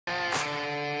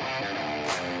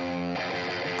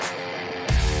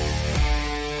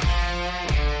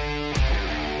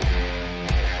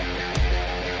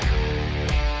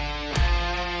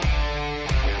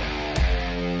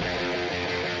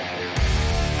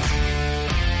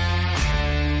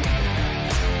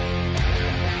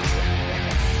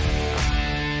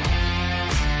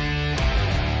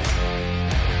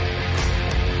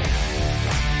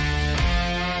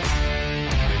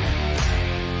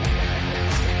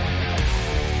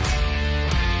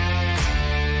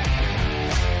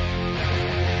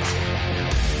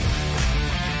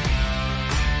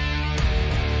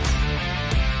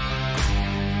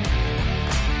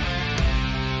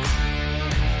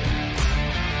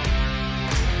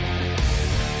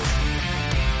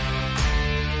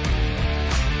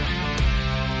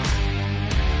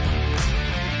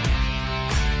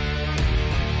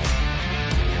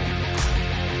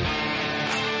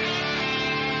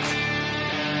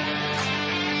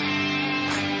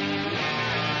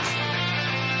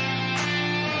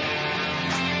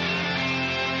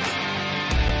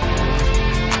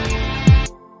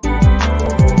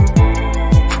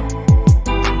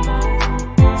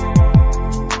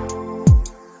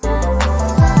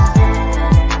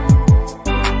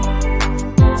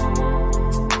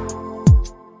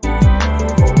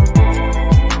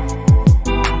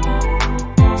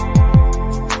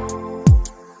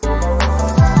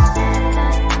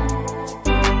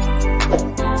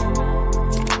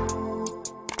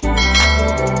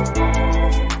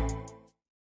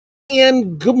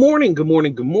And good morning, good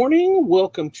morning, good morning.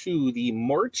 Welcome to the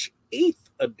March 8th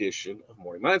edition of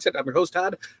Morning Mindset. I'm your host,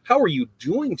 Todd. How are you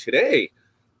doing today?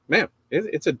 Man,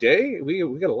 it's a day. We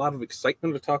got a lot of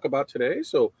excitement to talk about today,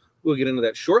 so we'll get into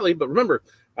that shortly. But remember,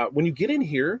 when you get in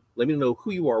here, let me know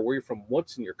who you are, where you're from,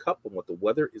 what's in your cup, and what the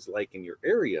weather is like in your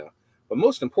area. But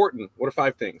most important, what are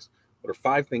 5 things? What are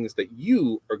 5 things that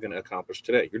you are going to accomplish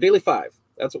today? Your daily 5.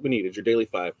 That's what we need, is your daily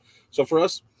 5. So for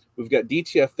us, we've got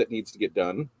DTF that needs to get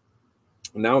done.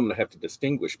 Now I'm going to have to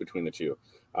distinguish between the two.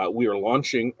 We are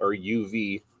launching our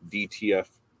UV DTF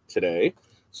today.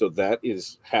 So that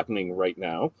is happening right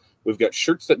now. We've got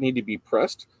shirts that need to be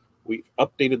pressed. We've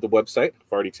updated the website.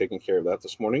 I've already taken care of that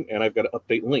this morning. And I've got to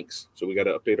update links. So we got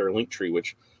to update our link tree,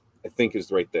 which I think is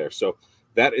right there. So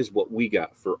that is what we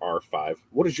got for our 5.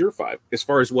 What is your 5? As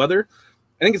far as weather,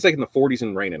 I think it's like in the 40s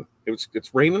and raining. It's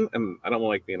raining, and I don't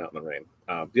like being out in the rain.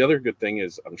 The other good thing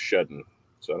is I'm shedding.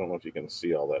 So I don't know if you can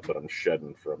see all that, but I'm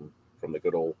shedding from the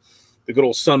good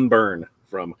old sunburn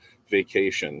from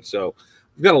vacation. So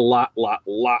we've got a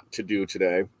lot to do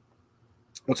today.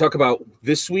 We'll talk about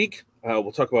this week.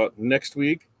 We'll talk about next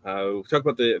week. We'll talk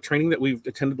about the training that we've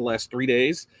attended the last 3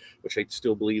 days, which I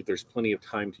still believe there's plenty of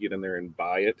time to get in there and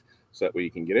buy it, so that way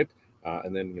you can get it.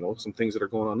 And then, some things that are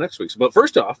going on next week. So, but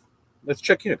first off, let's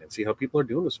check in and see how people are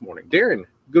doing this morning. Darren,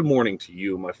 good morning to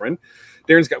you, my friend.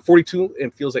 Darren's got 42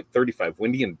 and feels like 35.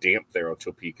 Windy and damp there on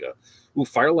Topeka. Ooh,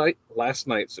 firelight last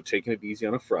night, so taking it easy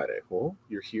on a Friday. Well,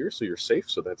 you're here, so you're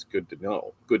safe, so that's good to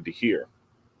know. Good to hear.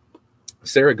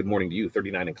 Sarah, good morning to you.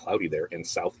 39 and cloudy there in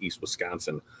southeast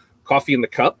Wisconsin. Coffee in the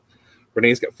cup.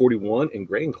 Renee's got 41 and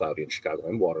gray and cloudy in Chicago.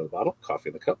 And water in the bottle. Coffee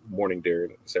in the cup. Morning, Darren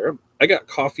and Sarah. I got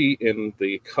coffee in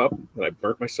the cup, and I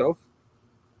burnt myself.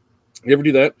 You ever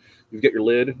do that? You've got your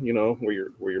lid, where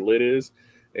your lid is,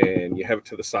 and you have it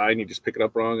to the side, and you just pick it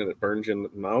up wrong, and it burns you in the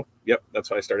mouth. Yep, that's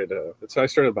how I started. That's how I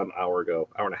started about an hour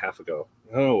and a half ago.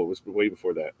 Oh, it was way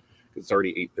before that. It's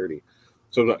already 8:30,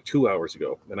 so about 2 hours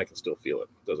ago. Then I can still feel it.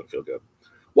 Doesn't feel good.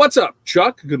 What's up,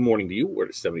 Chuck? Good morning to you. We're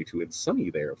at 72 and sunny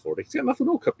there in Florida. He's got nothing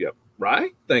to cup yet,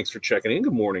 right? Thanks for checking in.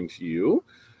 Good morning to you.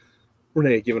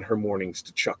 Renee giving her mornings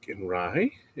to Chuck and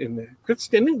Rye. And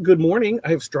Kristen, good morning.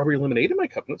 I have strawberry lemonade in my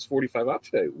cup, and it's 45 out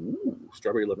today. Ooh,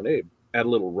 strawberry lemonade. Add a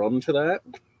little rum to that.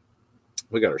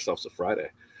 We got ourselves a Friday.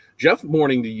 Jeff,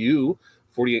 morning to you.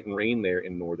 48 and rain there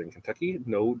in northern Kentucky.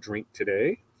 No drink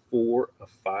today. 4 of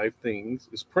 5 things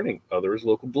is printing. Other is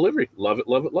local delivery. Love it,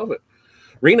 love it, love it.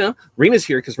 Rena's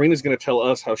here because Rena's going to tell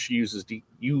us how she uses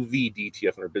UV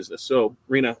DTF in her business. So,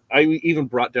 Rena, I even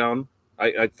brought down...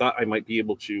 I thought I might be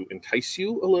able to entice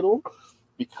you a little,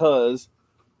 because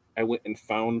I went and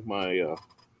found my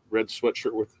red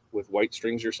sweatshirt with white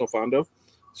strings you're so fond of.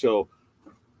 So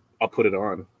I'll put it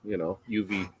on,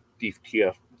 UV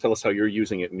DTF. Tell us how you're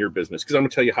using it in your business, because I'm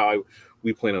going to tell you how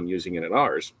we plan on using it in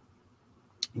ours.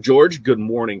 George, good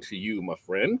morning to you, my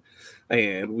friend.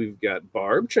 And we've got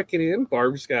Barb checking in.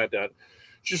 Barb's got,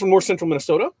 she's from north central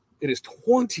Minnesota. It is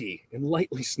 20 and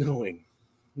lightly snowing.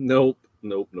 Nope.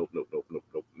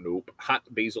 Hot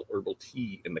basil herbal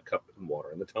tea in the cup and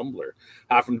water in the tumbler.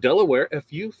 From Delaware,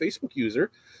 FU, Facebook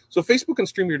user. So Facebook and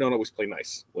StreamYard don't always play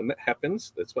nice. When that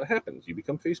happens, that's what happens. You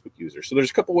become Facebook user. So there's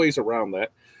a couple ways around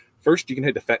that. First, you can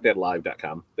head to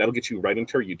fatdadlive.com. That'll get you right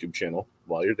into our YouTube channel.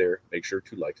 While you're there, make sure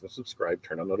to like and subscribe,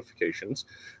 turn on notifications.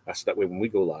 So that way when we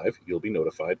go live, you'll be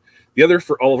notified. The other,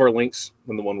 for all of our links,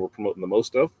 and the one we're promoting the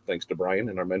most of, thanks to Brian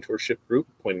and our mentorship group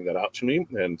pointing that out to me.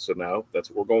 And so now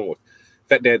that's what we're going with.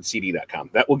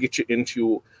 fatdadcd.com. That will get you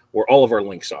into where all of our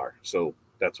links are. So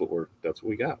that's what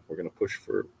we got. We're going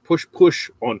to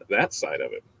push on that side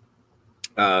of it.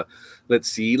 Let's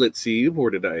see.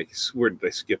 Where did I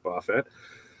skip off at?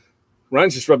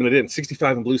 Ryan's just rubbing it in.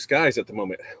 65 and blue skies at the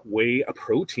moment. Whey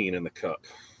protein in the cup.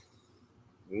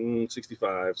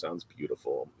 65 sounds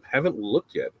beautiful. Haven't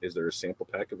looked yet. Is there a sample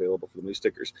pack available for the new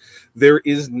stickers? There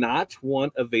is not one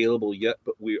available yet,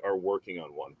 but we are working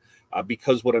on one.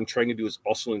 Because what I'm trying to do is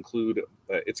also include,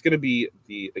 it's going to be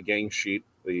a gang sheet,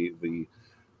 the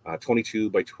 22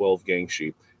 by 12 gang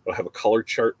sheet. It'll have a color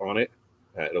chart on it.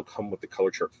 It'll come with the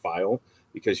color chart file,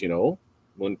 because,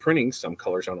 when printing, some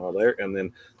colors aren't all there. And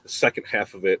then the second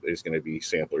half of it is going to be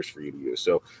samplers for you to use.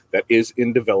 So that is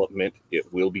in development.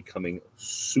 It will be coming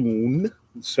soon.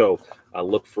 So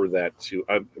look for that too.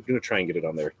 I'm going to try and get it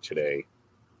on there today.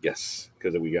 Yes,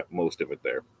 because we got most of it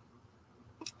there.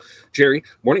 Jerry,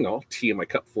 morning all. Tea in my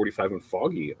cup, 45 and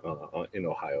foggy in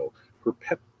Ohio.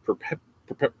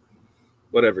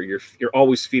 Whatever. You're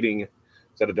always feeding.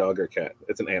 Is that a dog or a cat?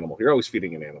 It's an animal. You're always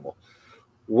feeding an animal.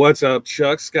 What's up,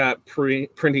 Chuck? Scott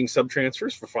printing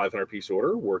sub-transfers for 500-piece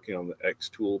order, working on the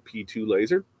X-Tool P2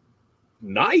 laser.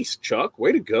 Nice, Chuck.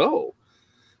 Way to go.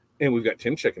 And we've got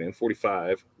Tim checking in,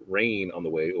 45, rain on the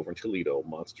way over in Toledo,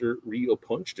 Monster Rio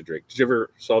Punch to drink. Did you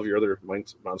ever solve your other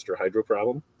Monster Hydro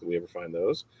problem? Did we ever find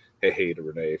those? Hey to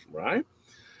Renee from Rye.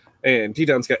 And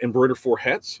T-Don's got embroider 4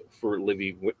 hats for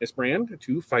Livy Witness brand,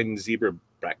 2 fine zebra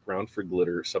background for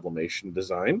glitter sublimation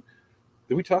design.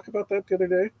 Did we talk about that the other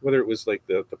day? Whether it was like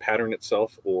the pattern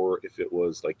itself or if it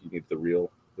was like you need the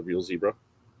real zebra.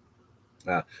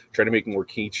 Try to make more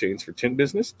keychains for tint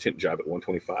business. Tint job at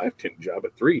 125, tint job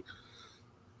at 3.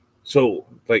 So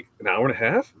like an hour and a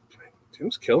half,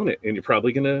 Tim's killing it. And you're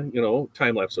probably gonna,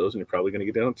 time lapse those, and you're probably gonna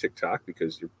get down on TikTok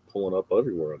because you're pulling up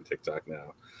everywhere on TikTok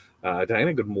now.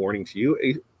 Diana, good morning to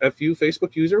you. FU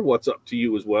Facebook user, what's up to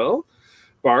you as well?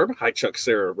 Barb, hi Chuck,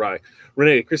 Sarah, Rye,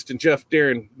 Renee, Kristen, Jeff,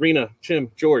 Darren, Rena,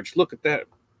 Tim, George. Look at that.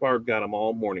 Barb got them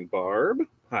all. Morning, Barb.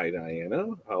 Hi, Diana.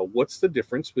 What's the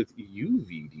difference with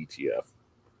UV DTF?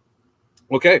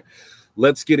 Okay,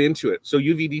 let's get into it. So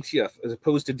UV DTF, as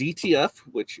opposed to DTF,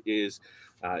 which is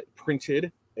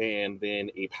printed and then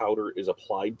a powder is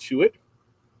applied to it.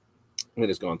 When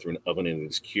it's gone through an oven and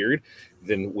it's cured,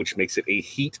 then which makes it a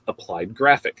heat applied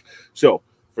graphic. So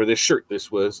for this shirt,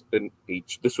 this was a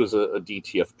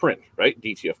DTF print, right?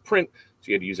 DTF print. So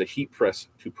you had to use a heat press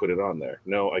to put it on there.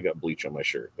 No, I got bleach on my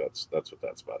shirt. That's what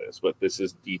that spot is. But this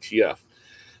is DTF.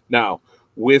 Now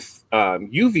with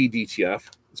UV DTF,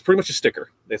 it's pretty much a sticker.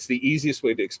 That's the easiest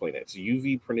way to explain it. It's a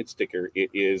UV printed sticker. It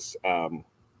is. Let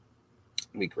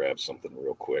me grab something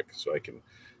real quick so I can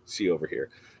see over here.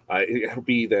 It'll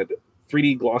be that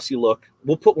 3D glossy look.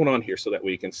 We'll put one on here so that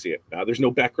way you can see it. There's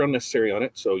no background necessary on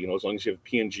it. So, as long as you have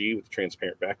PNG with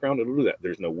transparent background, it'll do that.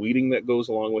 There's no weeding that goes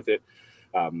along with it.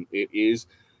 It is.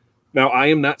 Now, I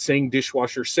am not saying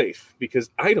dishwasher safe because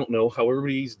I don't know how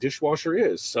everybody's dishwasher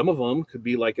is. Some of them could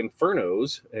be like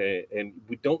Infernos, and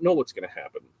we don't know what's going to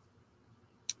happen.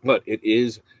 But it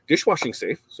is dishwashing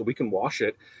safe, so we can wash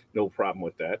it. No problem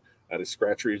with that. It's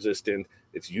scratch resistant.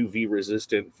 It's UV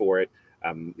resistant for it.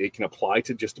 It can apply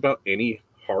to just about any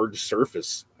hard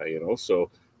surface, So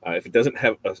if it doesn't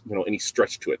have any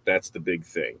stretch to it, that's the big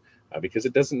thing because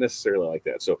it doesn't necessarily like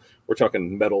that. So we're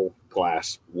talking metal,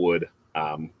 glass, wood.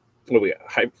 What do we got?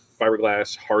 High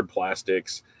fiberglass, hard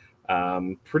plastics,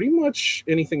 pretty much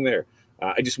anything there.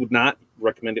 I just would not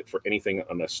recommend it for anything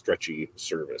on a stretchy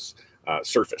surface,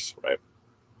 right?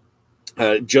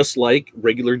 Just like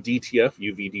regular DTF,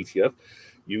 UV DTF,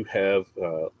 you have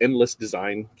endless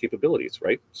design capabilities,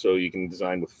 right? So you can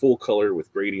design with full color,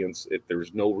 with gradients.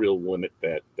 There's no real limit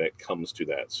that comes to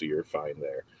that, so you're fine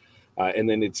there. And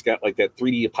then it's got like that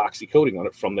 3D epoxy coating on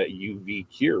it from that UV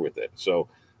cure with it. So,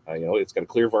 it's got a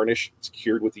clear varnish. It's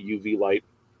cured with the UV light,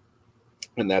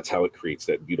 and that's how it creates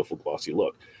that beautiful glossy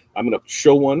look. I'm going to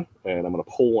show one, and I'm going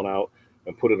to pull one out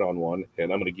and put it on one,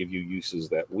 and I'm going to give you uses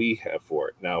that we have for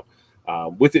it. Now,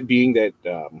 with it being that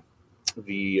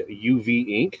the UV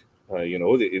ink,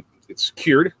 it's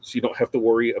cured, so you don't have to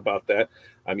worry about that.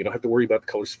 You don't have to worry about the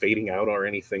colors fading out or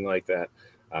anything like that.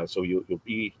 So you'll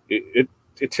be it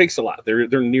takes a lot. They're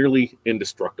nearly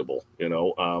indestructible.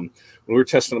 When we were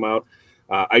testing them out,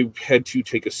 I had to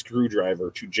take a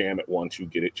screwdriver to jam at one to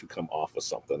get it to come off of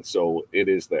something. So it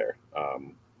is there.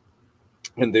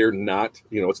 And they're not,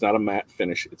 it's not a matte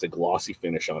finish. It's a glossy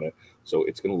finish on it. So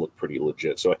it's going to look pretty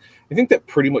legit. So I think that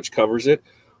pretty much covers it.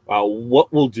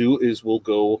 What we'll do is we'll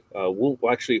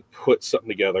actually put something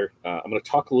together. I'm going to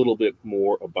talk a little bit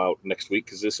more about next week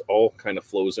because this all kind of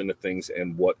flows into things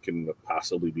and what can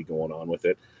possibly be going on with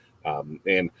it.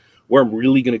 And where I'm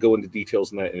really going to go into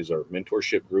details on that is our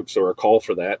mentorship group. So our call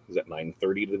for that is at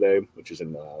 9:30 today, which is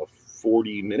in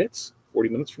 40 minutes. 40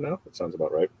 minutes from now. That sounds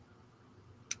about right.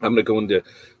 I'm going to go into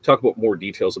talk about more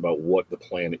details about what the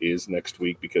plan is next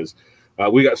week because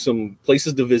we got some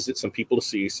places to visit, some people to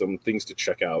see, some things to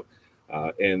check out,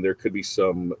 and there could be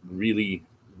some really,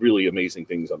 really amazing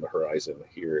things on the horizon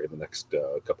here in the next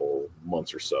couple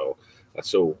months or so.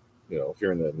 So, if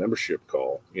you're in the membership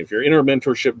call, if you're in our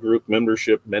mentorship group,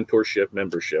 membership,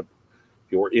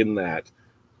 if you're in that,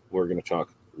 we're going to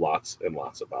talk lots and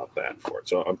lots about that for it.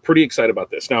 So I'm pretty excited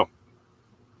about this. Now,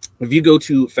 if you go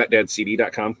to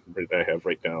fatdadcd.com, I have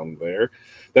right down there,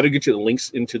 that'll get you the links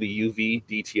into the UV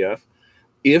DTF.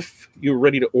 If you're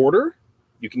ready to order,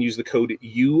 you can use the code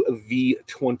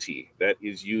UV20. That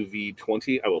is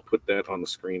UV20. I will put that on the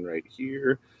screen right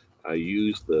here. I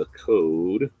use the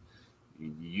code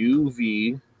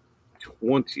UV20.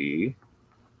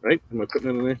 Right? Am I putting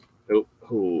that in there?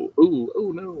 Oh,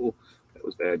 no. That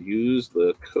was bad. Use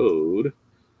the code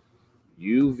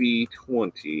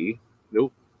UV20.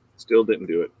 Nope. Still didn't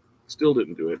do it.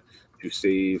 To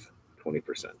save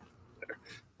 20% there.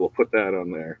 We'll put that on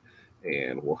there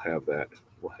and we'll have that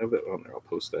we'll have that on there. I'll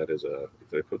post that as a,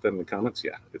 did I put that in the comments?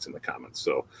 Yeah, it's in the comments.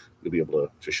 So you'll be able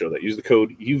to show that. Use the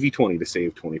code UV20 to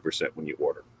save 20% when you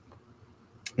order.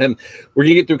 And we're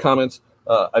going to get through comments.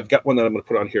 I've got one that I'm going to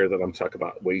put on here that I'm talking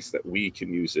about ways that we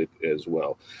can use it as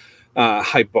well.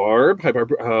 Hi, Barb. Hi,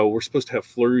 Barb. We're supposed to have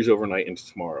flurries overnight into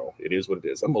tomorrow. It is what it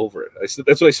is. I'm over it.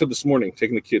 That's what I said this morning,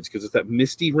 taking the kids, because it's that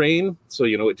misty rain. So,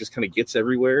 you know, it just kind of gets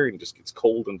everywhere and just gets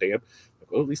cold and damp.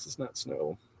 Well, at least it's not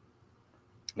snow.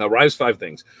 Now, Rise 5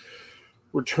 things.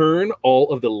 Return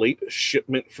all of the late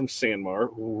shipment from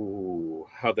Sanmar. Ooh,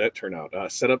 how'd that turn out?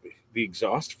 Set up the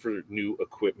exhaust for new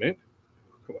equipment.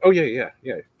 Oh, yeah.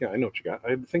 I know what you got.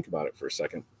 I had to think about it for a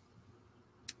second.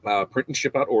 Print and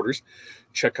ship out orders.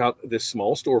 Check out this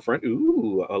small storefront.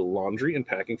 Ooh, a laundry and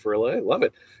packing for LA. Love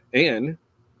it. And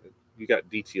you got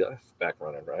DTF back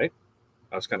running, right?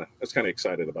 I was kind of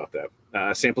excited about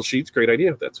that. Sample sheets, great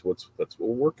idea. That's what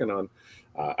we're working on.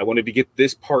 I wanted to get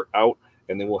this part out,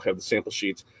 and then we'll have the sample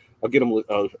sheets. I'll get them.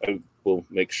 I will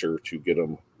make sure to get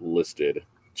them listed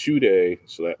today,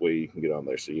 so that way you can get on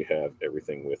there, so you have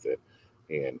everything with it,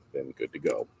 and then good to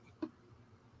go.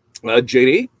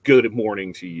 JD, good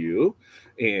morning to you.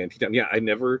 And yeah, I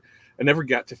never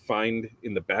got to find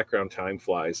in the background time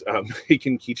flies.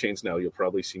 Making keychains now. You'll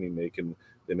probably see me making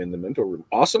them in the mentor room.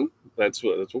 Awesome. That's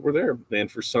what we're there.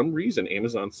 And for some reason,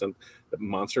 Amazon sent the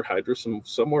Monster Hydra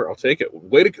somewhere. I'll take it.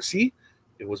 Way to go. See,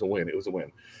 it was a win. It was a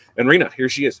win. And Rena, here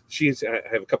she is. I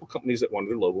have a couple companies that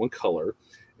wanted their logo in color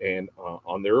and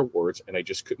on their awards, and I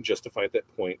just couldn't justify at that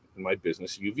point in my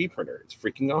business UV printer. It's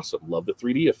freaking awesome. Love the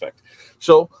 3D effect.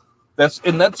 So that's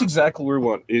exactly where we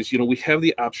want is, you know, we have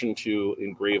the option to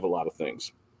engrave a lot of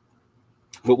things,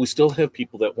 but we still have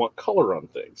people that want color on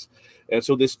things. And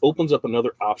so this opens up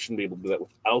another option to be able to do that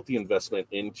without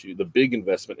the big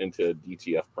investment into a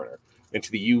DTF printer,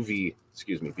 into the UV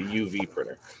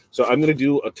printer. So I'm going to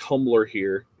do a tumbler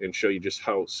here and show you just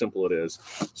how simple it is.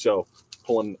 So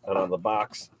pulling it out of the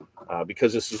box,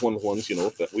 because this is one of the ones, you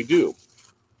know, that we do.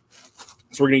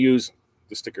 So we're going to use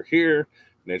the sticker here.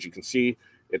 And as you can see,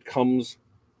 it comes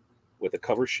with a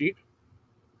cover sheet.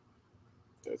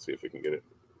 Let's see if we can get it.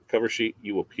 Cover sheet,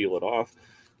 you will peel it off.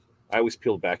 I always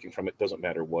peel the backing from it. Doesn't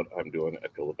matter what I'm doing. I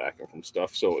peel the backing from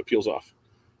stuff. So it peels off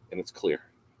and it's clear,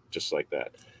 just like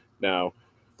that. Now,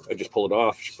 I just pull it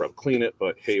off. Should probably clean it,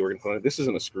 but hey, we're going to put it. This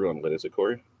isn't a screw-on lid, is it,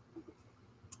 Corey?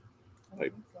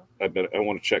 I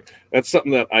want to check. That's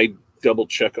something that I double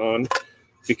check on,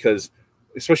 because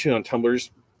especially on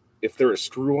tumblers, if they're a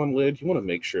screw-on lid, you want to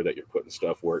make sure that you're putting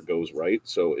stuff where it goes right,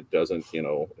 so it doesn't, you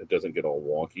know, it doesn't get all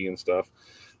wonky and stuff.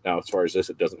 Now, as far as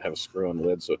this, it doesn't have a screw-on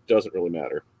lid, so it doesn't really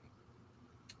matter.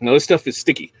 Now, this stuff is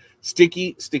sticky.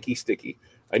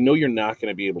 I know you're not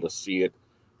going to be able to see it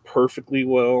perfectly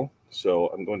well, so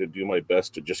I'm going to do my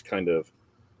best to just kind of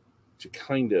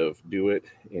do it,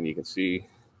 and you can see,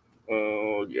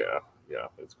 oh, yeah,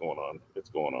 it's going on.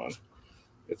 It's going on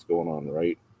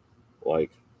right like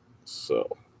so.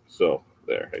 So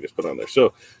there, I just put it on there.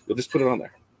 So you'll just put it on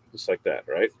there, just like that,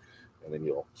 right? And then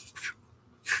you'll,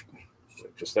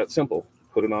 just that simple,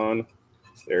 put it on.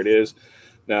 There it is.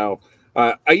 Now,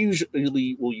 I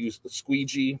usually will use the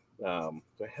squeegee. Do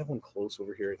I have one close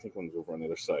over here? I think one's over on the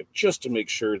other side, just to make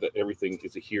sure that everything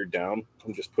is adhered down.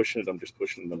 I'm just pushing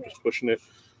it.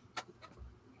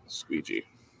 Squeegee.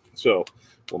 So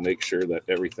we'll make sure that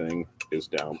everything is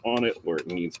down on it where it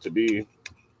needs to be.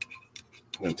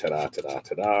 And ta-da.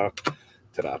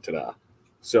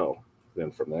 So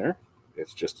then from there,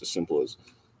 it's just as simple as,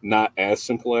 not as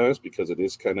simple as, because it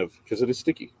is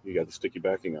sticky. You got the sticky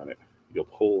backing on it. You'll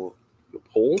pull.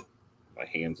 My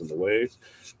hand's in the way,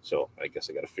 so I guess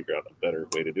I got to figure out a better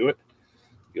way to do it.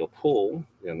 You'll pull,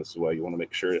 and this is why you want to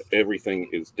make sure that everything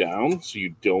is down, so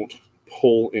you don't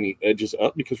pull any edges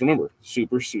up, because remember,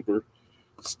 super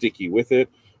sticky with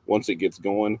it. Once it gets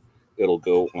going, it'll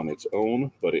go on its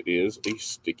own, but it is a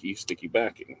sticky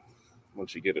backing.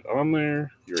 Once you get it on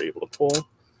there, you're able to pull,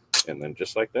 and then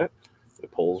just like that,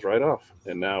 it pulls right off.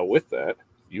 And now with that,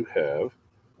 you have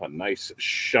a nice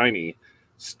shiny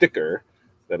sticker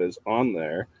that is on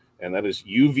there, and that is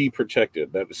UV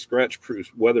protected. That is scratch proof,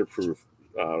 weatherproof,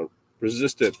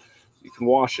 resistant. You can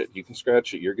wash it, you can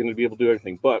scratch it, you're going to be able to do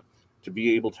everything, but to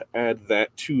be able to add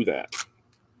that to that.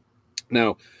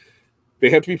 Now, they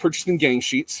have to be purchased in gang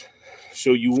sheets.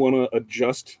 So you want to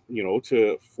adjust, you know,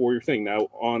 for your thing. Now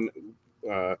on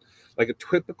like a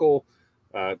typical,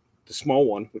 the small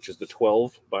one, which is the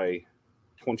 12 by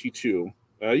 22,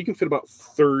 you can fit about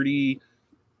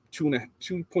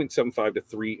 2.75 to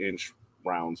 3 inch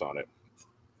rounds on it.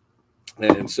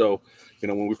 And so, you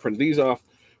know, when we print these off,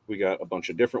 we got a bunch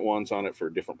of different ones on it for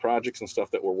different projects and stuff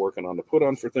that we're working on to put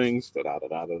on for things.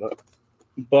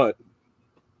 But,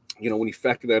 when you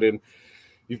factor that in,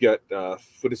 you've got,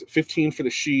 15 for the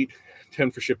sheet,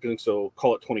 10 for shipping, so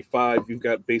call it 25. You've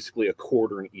got basically a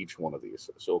quarter in each one of these.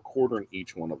 So a quarter in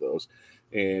each one of those.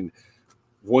 And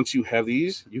once you have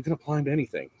these, you can apply them to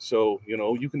anything. So,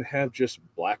 you can have just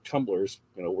black tumblers.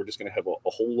 We're just going to have a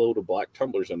whole load of black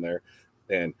tumblers in there.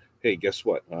 And, hey, guess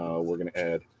what? We're going to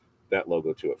add that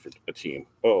logo to it for a team.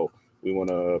 Oh, we want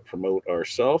to promote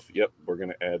ourselves. Yep, we're going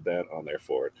to add that on there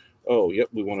for it. Oh, yep,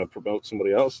 we want to promote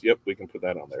somebody else. Yep, we can put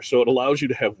that on there. So it allows you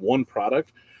to have one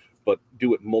product, but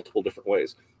do it multiple different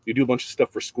ways. You do a bunch of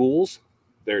stuff for schools.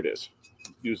 There it is.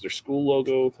 Use their school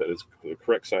logo. That is the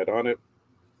correct side on it.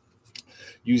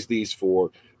 Use these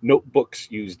for notebooks.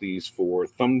 Use these for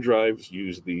thumb drives.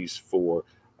 Use these for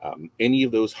any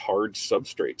of those hard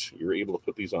substrates. You're able to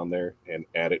put these on there and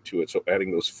add it to it. So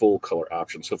adding those full color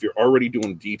options. So if you're already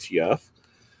doing DTF,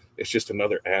 it's just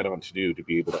another add-on to do to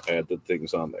be able to add the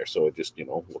things on there. So it just,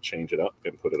 we'll change it up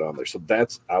and put it on there. So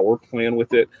that's our plan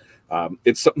with it.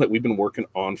 It's something that we've been working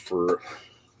on for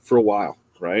a while,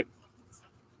 right?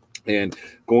 And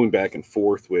going back and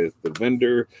forth with the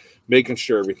vendor, making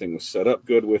sure everything was set up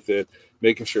good with it,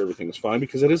 making sure everything was fine,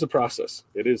 because it is a process.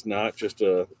 It is not just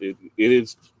it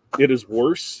is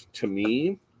worse to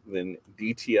me than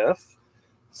DTF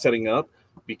setting up,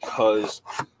 because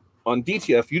on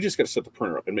DTF, you just got to set the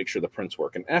printer up and make sure the prints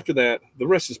work. And after that, the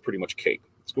rest is pretty much cake.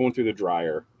 It's going through the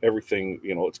dryer, everything,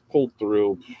 it's pulled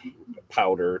through,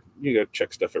 powder. You got to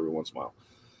check stuff every once in a while.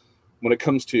 When it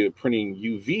comes to printing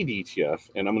UV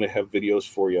DTF, and I'm going to have videos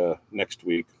for you next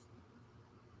week,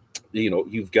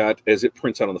 you've got, as it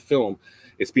prints out on the film,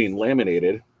 it's being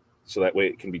laminated, so that way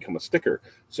it can become a sticker.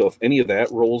 So if any of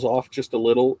that rolls off just a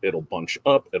little, it'll bunch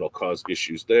up, it'll cause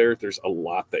issues there. There's a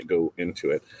lot that go into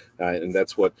it, and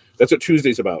that's what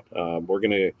Tuesday's about. We're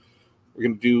gonna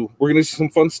do some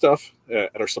fun stuff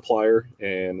at our supplier,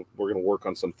 and we're gonna work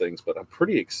on some things. But I'm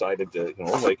pretty excited to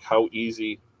like how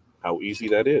easy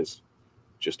that is,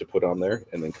 just to put on there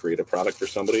and then create a product for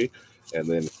somebody. And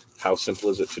then how simple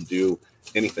is it to do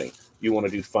anything? You want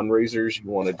to do fundraisers, you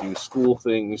want to do school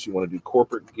things, you want to do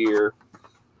corporate gear,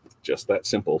 just that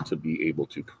simple to be able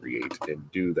to create and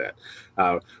do that.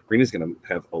 Rena's going to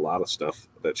have a lot of stuff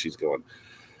that she's going.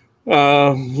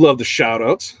 Love the shout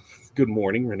outs. Good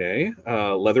morning, Renee.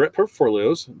 Leatherette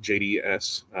Portfolios,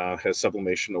 JDS has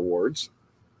sublimation awards.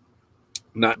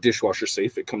 Not dishwasher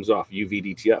safe. It comes off UV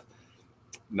DTF.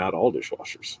 Not all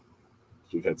dishwashers.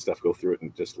 We've had stuff go through it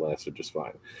and just lasted just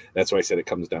fine. That's why I said it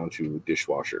comes down to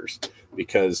dishwashers,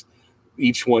 because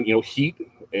each one, heat,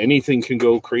 anything can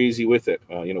go crazy with it.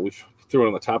 We've thrown it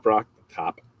on the top rack,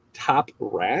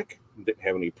 didn't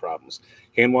have any problems.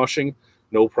 Hand washing,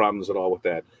 no problems at all with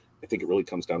that. I think it really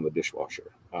comes down to the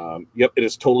dishwasher. Yep, it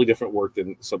is totally different work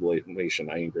than sublimation.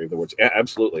 I engrave the words.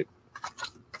 Absolutely.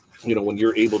 When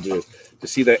you're able to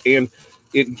see that, and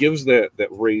it gives that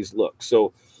raised look.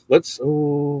 So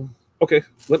okay,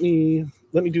 let me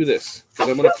do this, because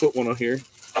I'm going to put one on here.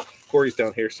 Corey's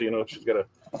down here, so she's got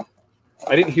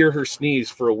I didn't hear her sneeze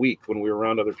for a week when we were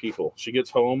around other people. She gets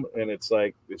home, and it's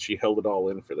like she held it all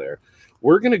in for there.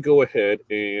 We're going to go ahead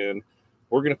and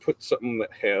we're going to put something that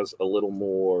has a little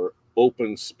more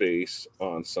open space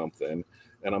on something,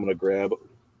 and I'm going to grab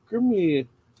me,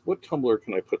 what tumbler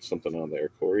can I put something on there,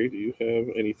 Corey? Do you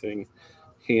have anything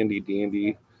handy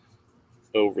dandy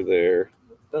over there?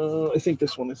 I think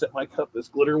this one, is that my cup, this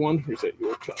glitter one, or is that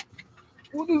your cup?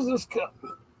 What is this cup?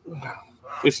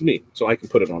 It's me, so I can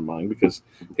put it on mine because,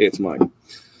 hey, it's mine.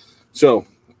 So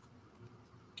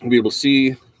we'll be able to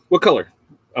see what color.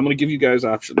 I'm going to give you guys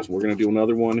options. We're going to do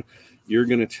another one. You're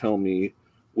going to tell me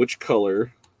which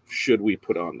color should we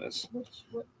put on this.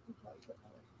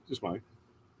 Just mine.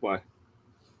 Why?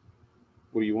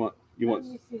 What do you want? You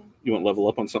want level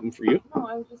up on something for you? No,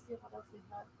 I was just seeing what else we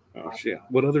had. Oh, shit.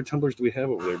 What other tumblers do we have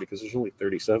over there? Because there's only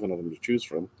 37 of them to choose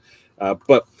from. But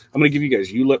I'm going to give you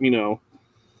guys, you let me know.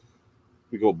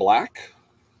 We go black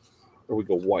or we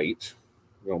go white.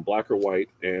 We're going black or white,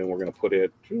 and we're going to put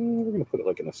it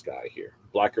like in the sky here.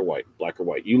 Black or white, black or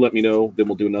white. You let me know, then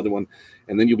we'll do another one,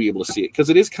 and then you'll be able to see it. Because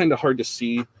it is kind of hard to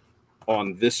see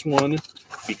on this one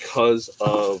because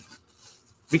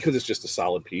it's just a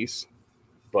solid piece.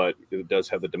 But it does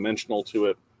have the dimensional to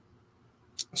it.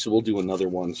 So we'll do another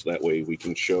one so that way we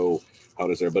can show how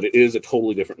it is there. But it is a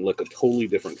totally different look, a totally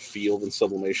different feel than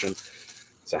sublimation.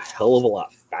 It's a hell of a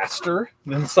lot faster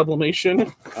than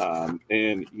sublimation.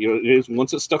 And, it is,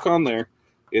 once it's stuck on there,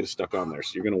 it is stuck on there.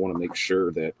 So you're going to want to make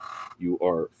sure that you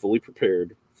are fully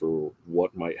prepared for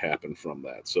what might happen from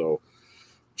that. So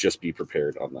just be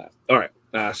prepared on that. All right.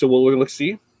 So we'll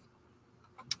see.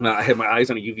 I have my eyes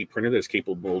on a UV printer that's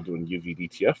capable of doing UV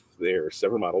DTF. There are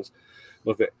several models.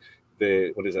 Look at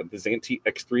the Xanti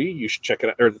X3. You should check it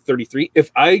out, or the 33.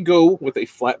 If I go with a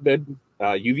flatbed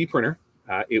UV printer,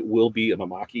 it will be a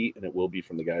Mamaki, and it will be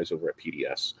from the guys over at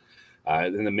PDS.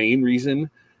 And the main reason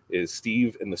is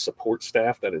Steve and the support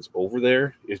staff that is over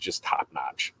there is just top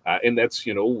notch. And that's,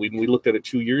 when we looked at it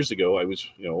 2 years ago, I was,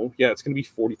 it's going to be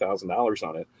 $40,000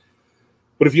 on it.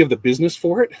 But if you have the business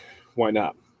for it, why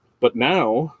not? But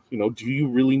now, do you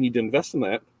really need to invest in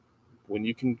that when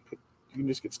you can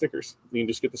just get stickers? You can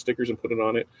just get the stickers and put it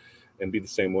on it and be the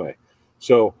same way.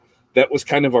 So that was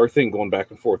kind of our thing, going back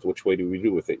and forth. Which way do we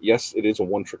do with it? Yes, it is a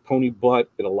one-trick pony, but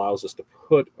it allows us to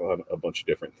put on a bunch of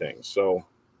different things. So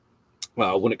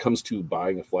when it comes to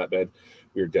buying a flatbed,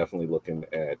 we're definitely looking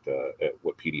at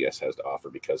what PDS has to offer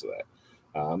because of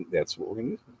that. That's what we're going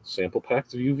to do. Sample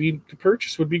packs of UV to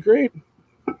purchase would be great.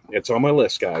 It's on my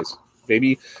list, guys.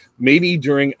 Maybe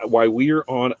during while we are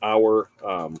on our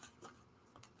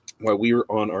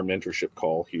mentorship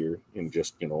call here in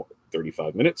just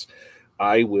 35 minutes,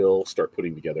 I will start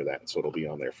putting together that, so it'll be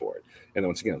on there for it. And then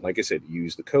once again, like I said,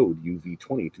 use the code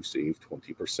UV20 to save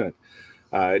 20%.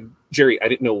 Jerry, I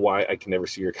didn't know why I can never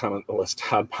see your comment unless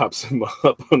Todd pops them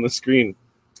up on the screen.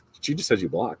 She just says you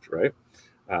blocked, right?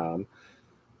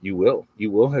 You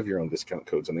will have your own discount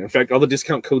codes in there. In fact, all the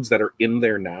discount codes that are in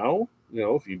there now,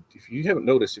 if you haven't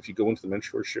noticed, if you go into the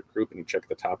mentorship group and you check at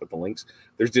the top of the links,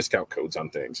 there's discount codes on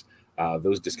things.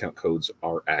 Those discount codes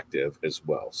are active as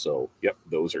well. So, yep,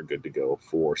 those are good to go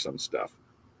for some stuff.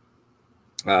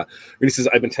 Ernie says,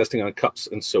 I've been testing on cups,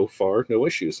 and so far, no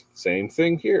issues. Same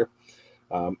thing here.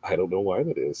 I don't know why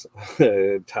that is.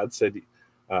 Todd said,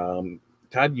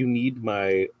 Todd, you need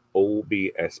my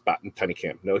OBS button tiny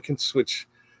cam. No, it can switch.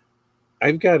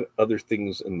 I've got other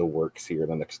things in the works here in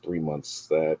the next 3 months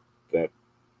that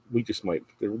we just might.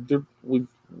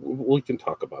 We can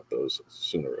talk about those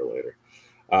sooner or later.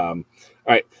 All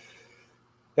right.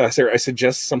 Sarah, I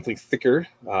suggest something thicker,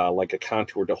 like a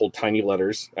contour to hold tiny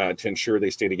letters to ensure they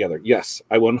stay together. Yes,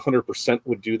 I 100%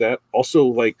 would do that. Also,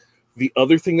 like the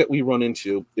other thing that we run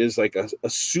into is like a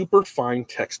super fine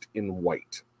text in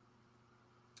white,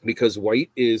 because white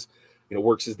is,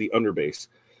 works as the underbase.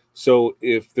 So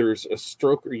if there's a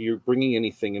stroke or you're bringing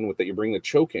anything in with that, you bring the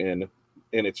choke in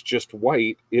and it's just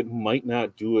white, it might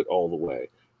not do it all the way.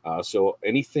 So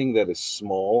anything that is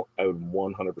small, I would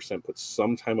 100% put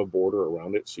some type of border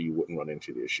around it so you wouldn't run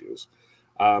into the issues.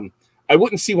 I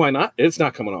wouldn't see why not. It's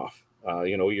not coming off.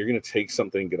 You're going to take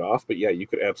something and get off, but yeah, you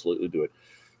could absolutely do it.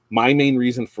 My main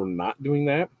reason for not doing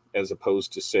that, as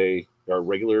opposed to say our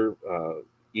regular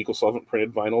eco solvent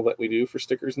printed vinyl that we do for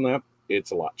stickers and that,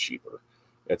 it's a lot cheaper.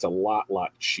 It's a lot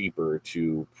cheaper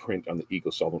to print on the eco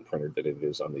solvent printer than it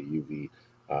is on the UV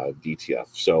DTF.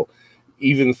 So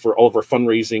even for all of our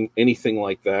fundraising, anything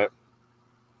like that,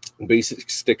 basic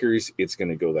stickers, it's going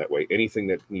to go that way. Anything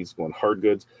that needs to go on hard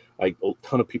goods, like a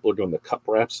ton of people are doing the cup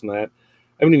wraps and that.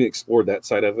 I haven't even explored that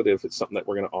side of it if it's something that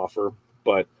we're going to offer,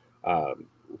 but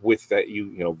with that,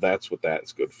 that's what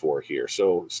that's good for here.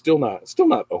 So still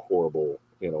not a horrible,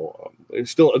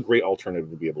 it's still a great alternative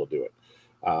to be able to do it.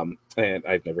 And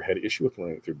I've never had an issue with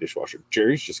running it through dishwasher.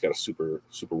 Jerry's just got a super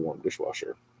warm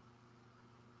dishwasher.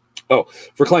 Oh,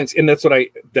 for clients, and that's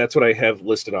what I have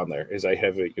listed on there is I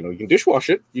have it. You can dishwash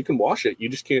it, you can wash it, you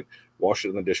just can't wash it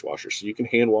in the dishwasher. So you can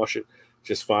hand wash it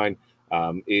just fine.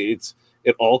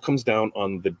 It all comes down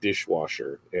on the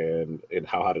dishwasher and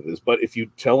how hot it is. But if you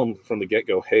tell them from the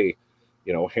get-go, hey,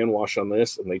 hand wash on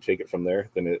this, and they take it from there,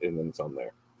 then it's on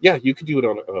there. Yeah, you could do it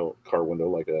on a car window,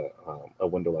 like a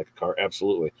window like a car.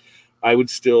 Absolutely. I would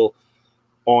still,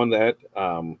 on that,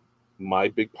 my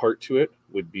big part to it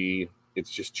would be it's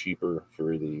just cheaper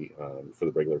for the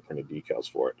regular printed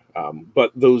decals for it.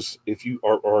 But those, if you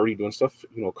are already doing stuff,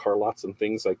 car lots and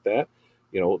things like that,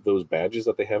 those badges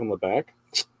that they have in the back,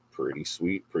 pretty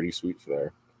sweet for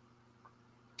there.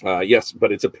 Yes,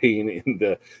 but it's a pain in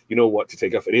the, to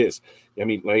take off. It is. I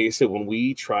mean, like I said, when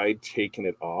we tried taking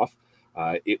it off,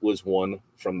 it was one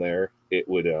from there. It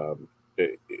would,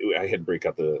 I had to break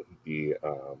out the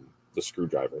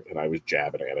screwdriver, and I was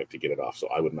jabbing at it to get it off. So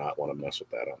I would not want to mess with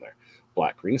that on there.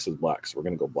 Black. Green says black, so we're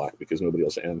going to go black because nobody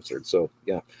else answered. So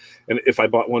yeah. And if I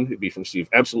bought one, it'd be from Steve.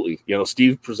 Absolutely.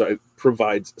 Steve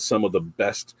provides some of the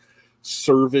best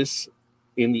service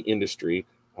in the industry.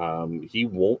 He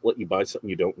won't let you buy something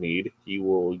you don't need. He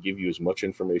will give you as much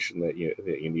information that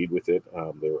you need with it.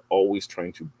 They're always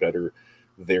trying to better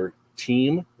their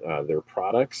team, their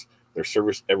products, their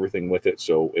service, everything with it.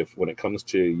 So when it comes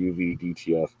to UV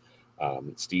DTF,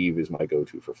 Steve is my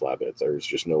go-to for flatbeds. There's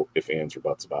just no ifs, ands, or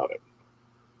buts about it.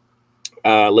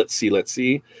 Let's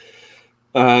see.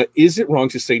 Is it wrong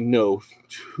to say no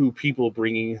to people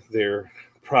bringing their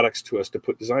products to us to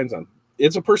put designs on?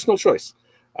 It's a personal choice.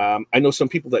 I know some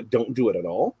people that don't do it at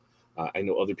all. I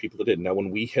know other people that did. Now, when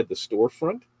we had the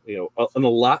storefront, and a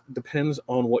lot depends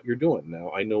on what you're doing.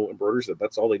 Now, I know embroiders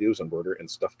that's all they do is embroider, and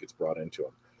stuff gets brought into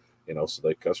them. So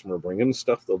the customer bring in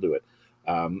stuff, they'll do it.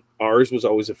 Ours was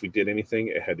always, if we did anything,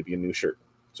 it had to be a new shirt.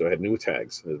 So it had new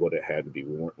tags is what it had to be.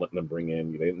 We weren't letting them bring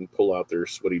in, they didn't pull out their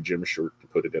sweaty gym shirt to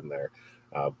put it in there,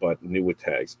 but new with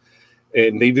tags.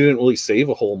 And they didn't really save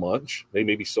a whole much. They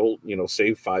maybe sold,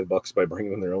 save $5 by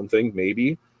bringing in their own thing,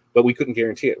 maybe, but we couldn't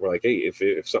guarantee it. We're like, hey,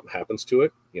 if something happens to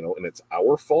it, and it's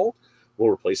our fault, we'll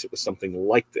replace it with something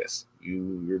like this.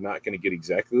 You're not going to get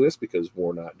exactly this because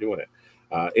we're not doing it.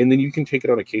 And then you can take it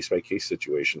on a case-by-case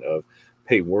situation of,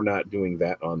 hey, we're not doing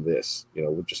that on this.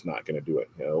 We're just not going to do it.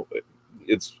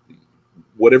 It's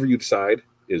whatever you decide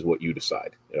is what you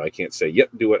decide. I can't say, yep,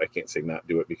 do it. I can't say not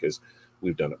do it because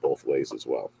we've done it both ways as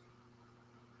well.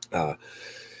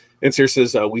 And Sarah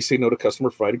says, we say no to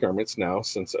customer-provided garments now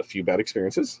since a few bad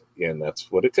experiences, and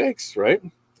that's what it takes, right?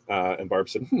 And Barb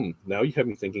said, now you have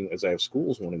me thinking, as I have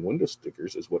schools wanting window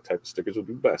stickers, is what type of stickers would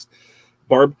be best.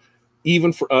 Barb,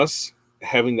 even for us,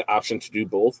 having the option to do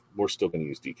both, we're still going to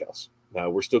use decals.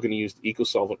 We're still going to use the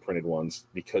eco-solvent printed ones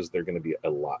because they're going to be a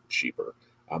lot cheaper.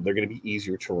 They're going to be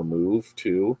easier to remove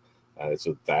too,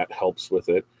 so that helps with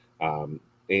it.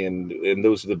 And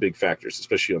those are the big factors,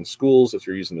 especially on schools. If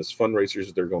you're using this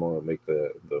fundraisers, they're going to make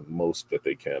the most that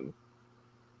they can.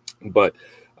 But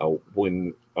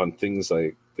when on things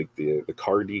like the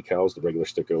car decals, the regular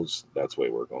stickers, that's the way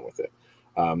we're going with it.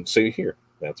 Same here.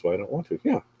 That's why I don't want to.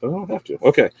 Yeah, I don't have to.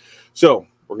 Okay, so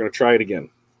we're going to try it again.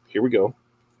 Here we go.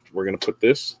 We're going to put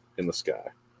this in the sky.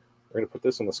 We're going to put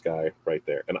this in the sky right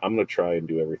there. And I'm going to try and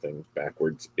do everything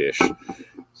backwards-ish.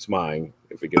 It's mine.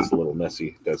 If it gets a little messy,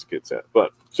 it does get set.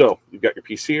 But, so, you've got your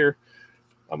piece here.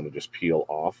 I'm going to just peel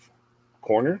off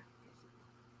corner.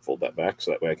 Fold that back so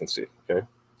that way I can see. Okay?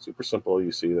 Super simple.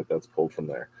 You see that that's pulled from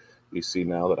there. You see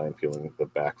now that I'm peeling the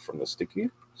back from the sticky.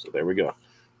 So there we go.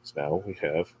 So now we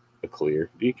have a clear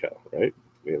decal, right?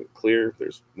 We have it clear.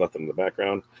 There's nothing in the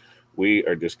background. We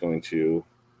are just going to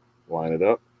line it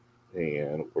up,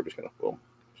 and we're just going to boom,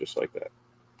 just like that.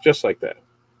 Just like that.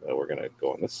 We're going to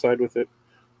go on this side with it.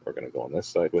 We're going to go on this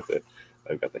side with it.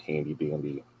 I've got the handy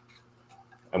dandy.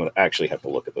 I'm going to actually have to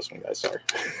look at this one, guys. Sorry.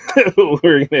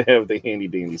 We're going to have the handy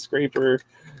dandy scraper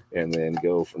and then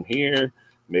go from here.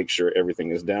 Make sure everything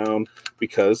is down,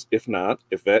 because if not,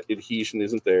 if that adhesion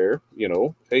isn't there,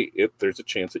 hey, there's a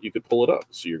chance that you could pull it up.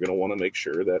 So you're going to want to make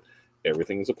sure that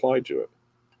everything is applied to it.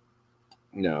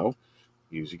 Now,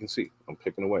 as you can see, I'm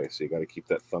picking away. So you got to keep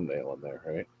that thumbnail in there,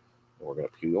 right? And we're going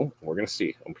to peel. And we're going to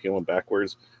see. I'm peeling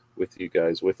backwards with you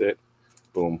guys with it.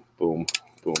 Boom, boom,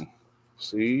 boom.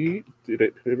 See, did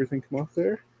everything come off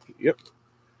there? Yep.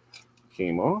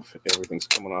 Came off. Everything's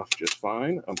coming off just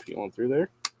fine. I'm peeling through there.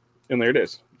 And there it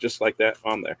is, just like that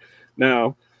on there.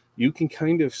 Now, you can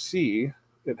kind of see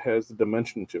it has the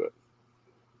dimension to it.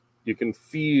 You can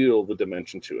feel the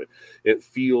dimension to it. It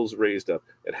feels raised up.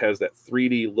 It has that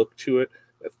 3D look to it,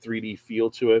 that 3D feel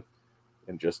to it,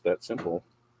 and just that simple.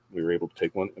 We were able to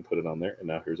take one and put it on there, and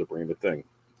now here's a branded thing.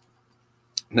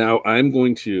 Now, I'm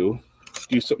going to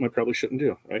do something I probably shouldn't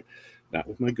do, right? Not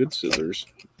with my good scissors.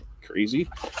 Crazy.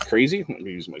 Let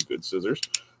me use my good scissors.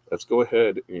 Let's go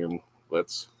ahead and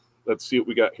let's see what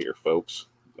we got here, folks.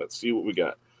 Let's see what we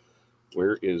got.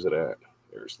 Where is it at?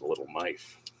 There's the little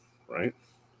knife, right?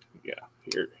 Yeah,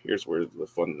 here's where the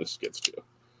funness gets to.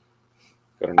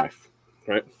 Got our knife,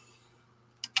 right?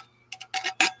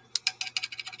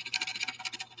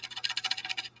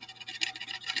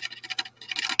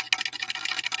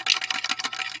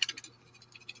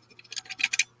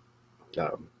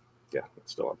 Yeah,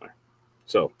 it's still on there.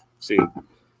 So, see,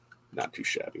 not too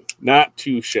shabby. Not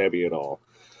too shabby at all.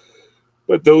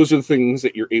 But those are the things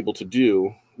that you're able to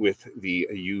do with the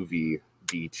UV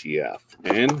DTF.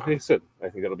 And like I said, I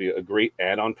think that'll be a great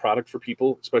add-on product for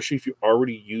people, especially if you're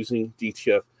already using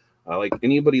DTF. Like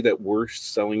anybody that we're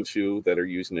selling to that are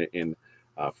using it in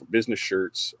for business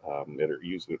shirts, that are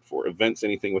using it for events,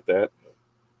 anything with that,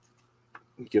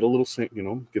 get a little,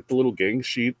 get the little gang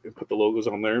sheet and put the logos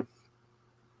on there.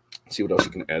 See what else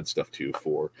you can add stuff to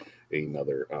for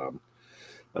another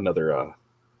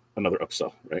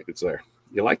upsell, right? It's there.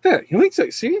 You like that? You like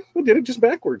that? See, we did it just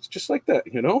backwards, just like that,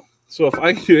 So if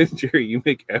I do it, Jerry, you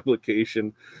make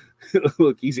application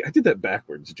look easy. I did that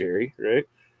backwards, Jerry, right?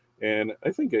 And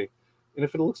I think and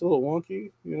if it looks a little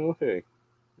wonky, hey,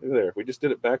 there. We just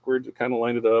did it backwards. We kind of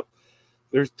lined it up.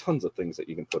 There's tons of things that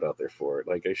you can put out there for it.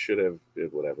 Like I should have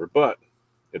did whatever, but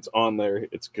It's on there.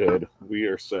 It's good. We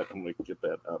are set. I'm going to get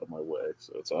that out of my way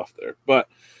so it's off there. But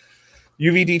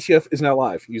UV DTF is now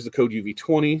live. Use the code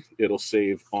UV20. It'll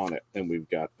save on it, and we've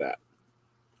got that.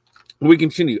 We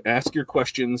continue. Ask your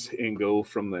questions and go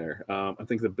from there. I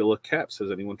think the bill of caps.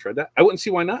 Has anyone tried that? I wouldn't see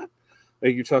why not.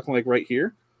 Like you're talking like right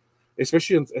here,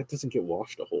 especially it doesn't get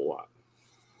washed a whole lot.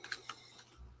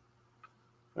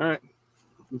 All right,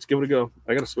 let's give it a go.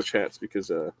 I got to switch hats because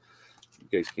you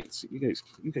guys can't see. You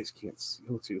guys can't see.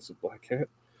 Let's see. This is black hat,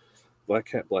 black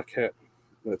hat, black hat.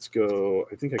 Let's go.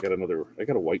 I think I got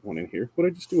a white one in here. What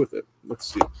did I just do with it?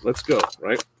 Let's see. Let's go.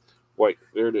 Right, white.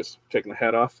 There it is. Taking the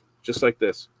hat off, just like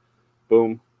this.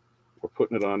 Boom. We're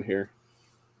putting it on here.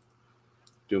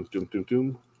 Doom, doom, doom,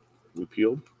 doom. We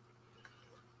peeled.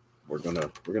 We're gonna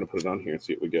put it on here and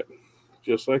see what we get.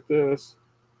 Just like this.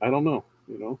 I don't know.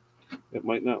 It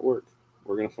might not work.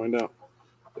 We're gonna find out.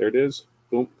 There it is.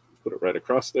 Boom. Put it right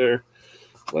across there.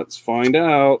 Let's find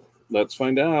out. Let's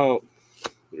find out.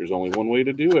 There's only one way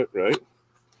to do it, right?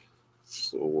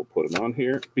 So we'll put it on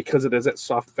here because it has that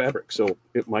soft fabric. So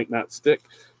it might not stick.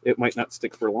 It might not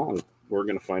stick for long. We're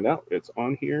going to find out. It's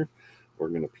on here. We're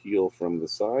going to peel from the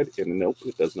side. And nope,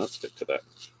 it does not stick to that.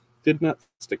 Did not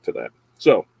stick to that.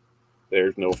 So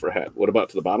there's no for hat. What about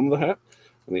to the bottom of the hat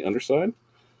on the underside?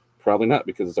 Probably not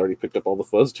because it's already picked up all the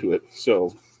fuzz to it.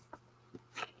 So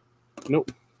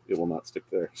nope, it will not stick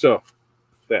there. So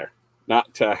there,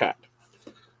 not to a hat.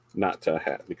 Not to a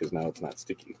hat because now it's not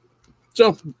sticky.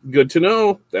 So good to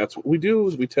know. That's what we do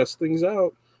is we test things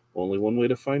out. Only one way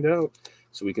to find out.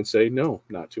 So we can say no,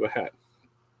 not to a hat.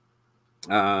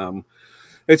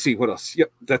 Let's see what else.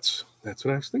 Yep, that's what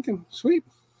I was thinking. Sweet.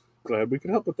 Glad we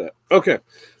could help with that. Okay.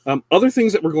 Other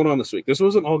things that were going on this week. This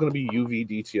wasn't all going to be UV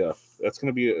DTF. That's going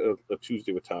to be a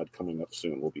Tuesday with Todd coming up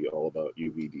soon. Will be all about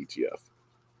UV DTF.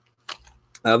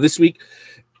 This week,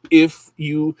 even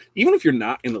if you're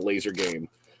not in the laser game,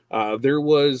 there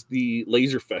was the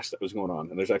Laser Fest that was going on,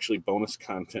 and there's actually bonus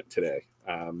content today.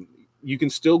 You can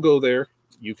still go there.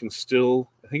 You can still,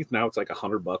 I think now it's like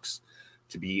 $100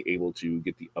 to be able to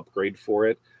get the upgrade for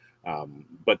it.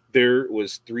 But there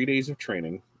was 3 days of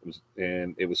training,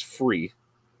 and it was free.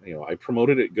 I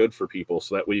promoted it good for people,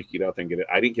 so that way you could get out there and get it.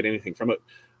 I didn't get anything from it,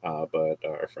 but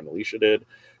our friend Alicia did,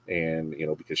 and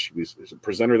because she was a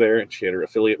presenter there and she had her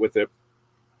affiliate with it.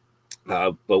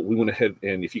 But we went ahead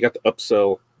and if you got the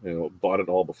upsell, bought it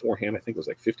all beforehand, I think it was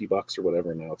like $50 or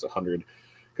whatever. Now it's $100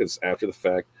 because after the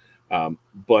fact.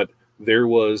 But there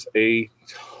was a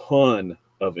ton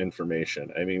of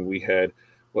information. I mean, we had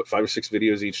 5 or 6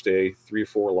 videos each day, 3 or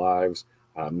 4 lives,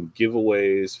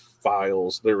 giveaways,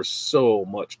 files. There was so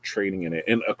much training in it,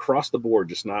 and across the board,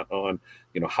 just not on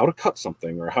how to cut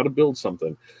something or how to build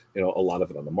something. A lot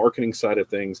of it on the marketing side of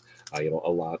things. A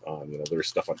lot on there's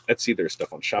stuff on Etsy, there's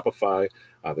stuff on Shopify,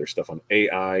 there's stuff on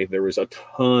AI. There was a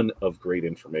ton of great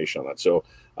information on that. So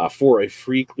for a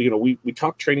free, we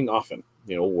talk training often.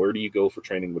 Where do you go for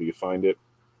training? Where do you find it?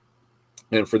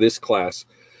 And for this class,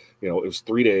 it was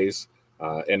 3 days.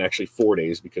 And actually 4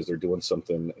 days because they're doing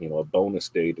something, a bonus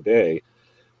day today.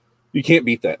 You can't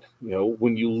beat that.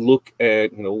 When you look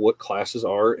at, what classes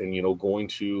are and, going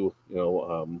to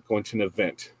an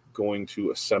event, going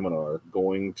to a seminar,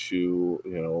 going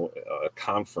to, a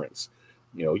conference,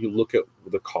 you look at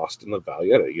the cost and the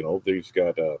value at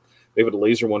it. They have a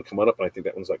laser one coming up, and I think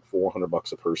that one's like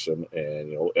 $400 a person.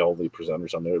 And, all the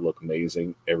presenters on there look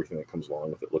amazing. Everything that comes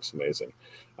along with it looks amazing.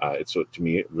 So to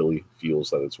me, it really feels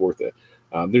that it's worth it.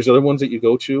 There's other ones that you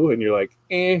go to and you're like,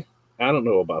 I don't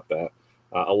know about that.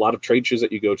 A lot of trade shows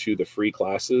that you go to, the free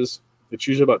classes, it's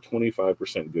usually about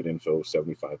 25% good info,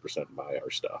 75% buy our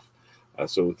stuff.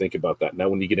 So think about that. Now,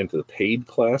 when you get into the paid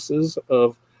classes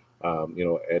of,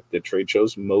 at the trade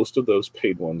shows, most of those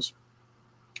paid ones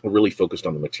are really focused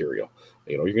on the material.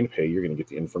 You're going to pay, you're going to get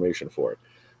the information for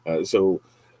it. So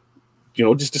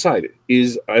just decide,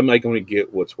 am I going to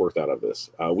get what's worth out of this?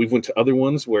 We've went to other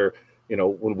ones where,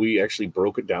 when we actually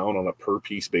broke it down on a per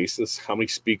piece basis, how many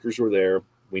speakers were there?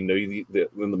 We know the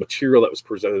material that was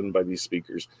presented by these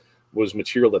speakers was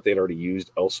material that they'd already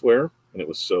used elsewhere. And it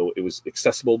was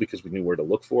accessible because we knew where to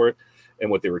look for it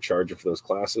and what they were charging for those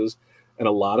classes. And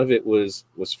a lot of it was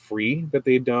free that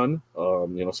they'd done.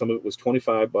 Some of it was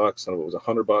 $25, some of it was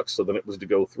 $100. So then it was to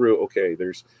go through, okay,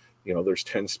 there's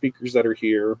 10 speakers that are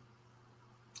here.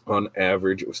 On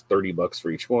average, it was $30 for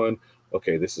each one.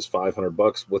 Okay, this is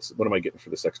 $500. What am I getting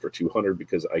for this extra $200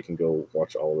 because I can go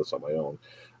watch all of this on my own?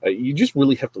 You just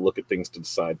really have to look at things to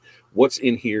decide what's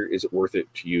in here. Is it worth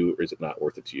it to you or is it not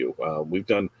worth it to you? We've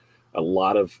done a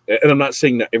lot of, and I'm not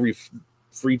saying that every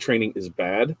free training is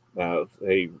bad.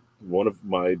 One of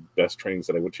my best trainings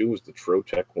that I went to was the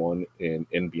Trotec one in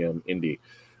NBM Indy.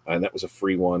 and that was a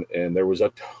free one. And there was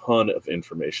a ton of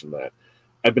information that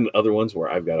I've been to other ones where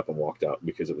I've got up and walked out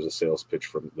because it was a sales pitch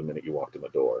from the minute you walked in the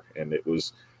door, and it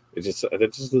just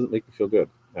doesn't make me feel good.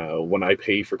 When I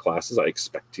pay for classes, I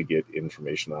expect to get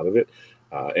information out of it,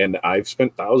 and I've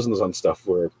spent thousands on stuff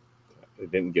where I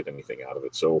didn't get anything out of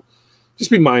it. So just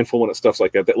be mindful when it's stuff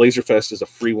like that. That Laser Fest is a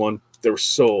free one. There was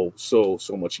so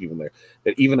much even there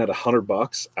that even at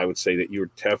 $100, I would say that you're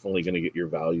definitely going to get your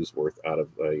value's worth out of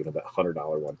that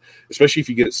 $100 one, especially if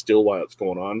you get it still while it's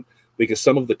going on. Because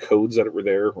some of the codes that were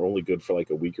there are only good for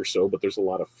like a week or so, but there's a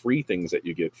lot of free things that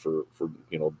you get for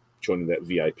joining that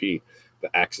VIP, the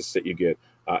access that you get.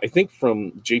 I think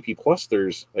from JP Plus,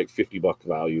 there's like $50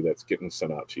 value that's getting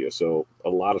sent out to you. So a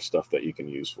lot of stuff that you can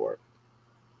use for it.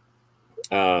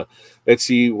 Let's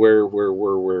see where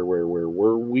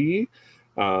were we?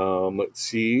 Let's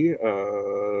see.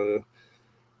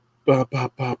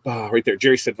 Right there.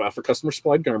 Jerry said, for customer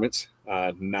supplied garments,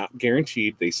 not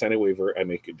guaranteed. They sign a waiver. I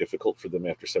make it difficult for them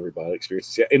after several bad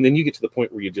experiences. Yeah, and then you get to the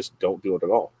point where you just don't do it at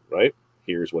all, right?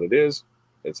 Here's what it is.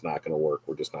 It's not going to work.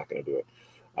 We're just not going to do it.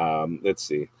 Let's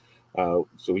see. So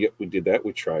we did that.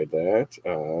 We tried that.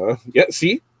 Yeah,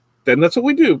 see? Then that's what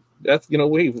we do. That's,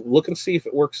 we look and see if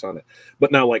it works on it.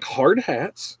 But now, like hard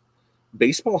hats,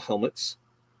 baseball helmets,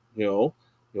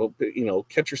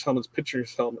 catcher's helmets,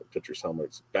 pitcher's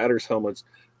helmets, batter's helmets,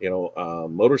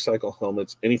 motorcycle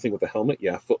helmets, anything with a helmet.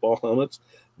 Yeah, football helmets.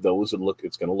 Those would look.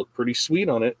 It's going to look pretty sweet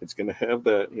on it. It's going to have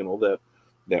that,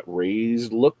 that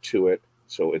raised look to it.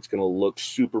 So it's going to look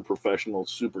super professional,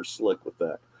 super slick with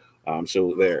that.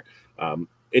 So there.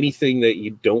 Anything that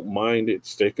you don't mind it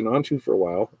sticking onto for a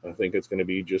while, I think it's going to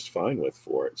be just fine with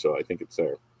for it. So I think it's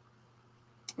there.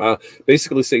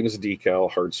 Basically, same as a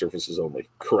decal, hard surfaces only.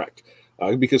 Correct.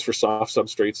 Because for soft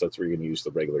substrates, that's where you're going to use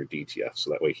the regular DTF. So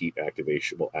that way, heat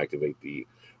activation will activate the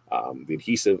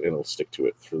adhesive and it'll stick to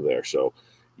it through there. So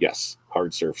yes,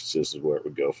 hard surfaces is where it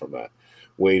would go from that.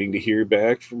 Waiting to hear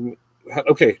back from.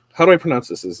 Okay, how do I pronounce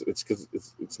this?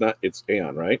 It's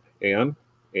Aeon, right? Aeon.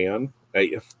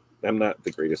 I'm not the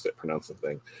greatest at pronouncing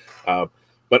things.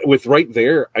 But with right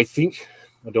there, I think,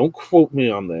 don't quote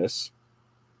me on this,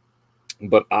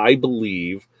 but I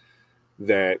believe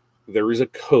that there is a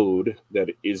code that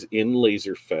is in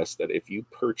LaserFest that if you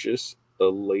purchase a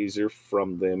laser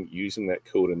from them using that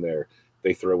code in there,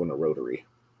 they throw in a rotary.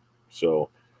 So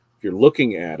if you're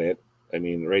looking at it, I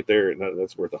mean, right there,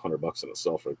 that's worth $100 in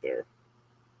itself right there.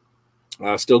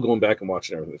 Still going back and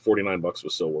watching everything. $49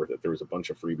 was so worth it. There was a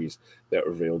bunch of freebies that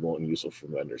were available and useful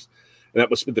from vendors. And that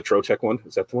must be the Trotec one.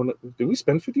 Is that the one? Did we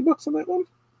spend $50 on that one?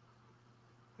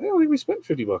 I don't think we spent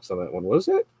 $50 on that one, was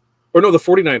it? Or no, the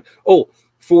 49. Oh,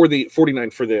 for the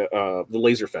 49 for the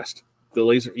Laser Fest. The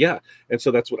laser, yeah. And so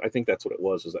that's what I think that's what it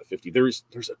was that 50. There's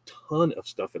a ton of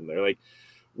stuff in there. Like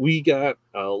we got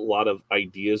a lot of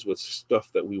ideas with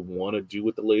stuff that we want to do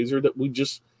with the laser that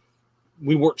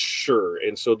we weren't sure.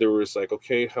 And so there was like,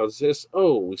 okay, how's this?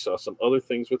 Oh, we saw some other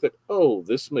things with it. Oh,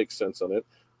 this makes sense on it.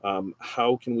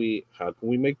 How can we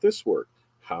make this work?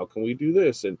 How can we do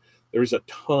this? And there's a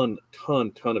ton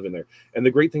of in there. And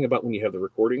the great thing about when you have the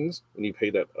recordings, when you pay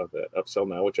that upsell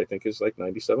now, which I think is like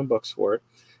 $97 for it,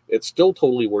 it's still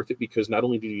totally worth it because not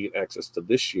only do you get access to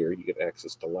this year, you get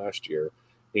access to last year,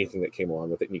 anything that came along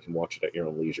with it, and you can watch it at your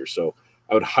own leisure. So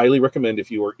I would highly recommend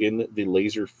if you are in the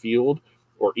laser field,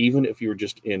 or even if you're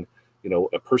just in,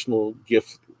 a personal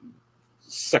gift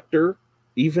sector,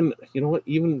 even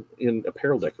in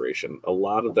apparel decoration, a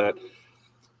lot of that,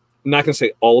 I'm not going to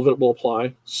say all of it will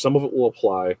apply. Some of it will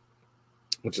apply,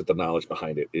 which is the knowledge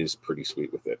behind it is pretty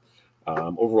sweet with it.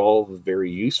 Overall,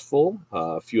 very useful.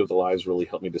 A few of the lives really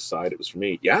helped me decide it was for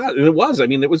me. Yeah, it was. I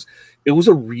mean, it was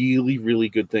a really, really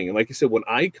good thing. And like I said, when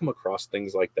I come across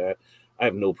things like that, I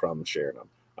have no problem sharing them.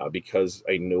 Because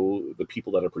I know the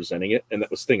people that are presenting it, and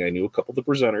that was the thing. I knew a couple of the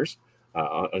presenters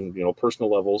on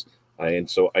personal levels, and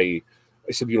so I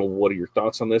said, what are your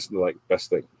thoughts on this? And they're like, best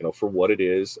thing, for what it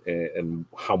is and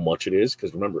how much it is,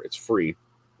 because remember, it's free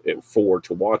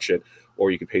to watch it, or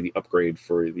you could pay the upgrade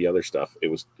for the other stuff. It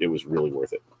was really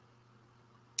worth it.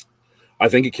 I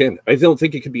think it can. I don't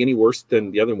think it could be any worse than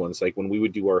the other ones. Like when we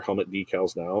would do our helmet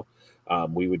decals now,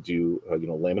 we would do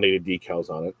laminated decals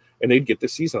on it, and they'd get the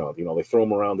season on. They throw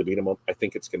them around, they beat them up. I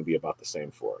think it's going to be about the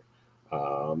same for it.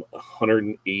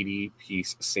 180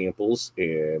 piece samples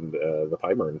and the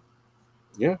pie burn.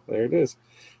 Yeah, there it is.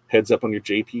 Heads up on your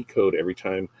JP code every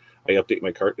time I update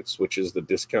my cart. It switches the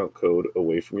discount code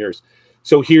away from yours.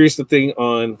 So here's the thing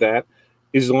on that.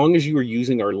 As long as you are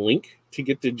using our link to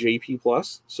get to JP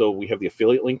Plus, so we have the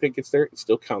affiliate link that gets there, it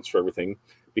still counts for everything.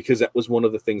 because that was one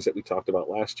of the things that we talked about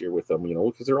last year with them, you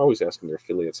know, because they're always asking their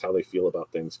affiliates how they feel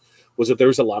about things, was that there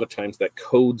was a lot of times that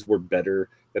codes were better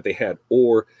that they had,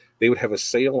 or they would have a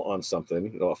sale on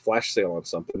something, you know, a flash sale on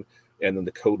something, and then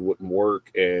the code wouldn't work.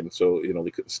 And so, you know,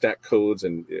 they couldn't stack codes,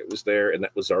 and it was there. And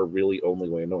that was our really only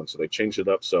way of knowing. So they changed it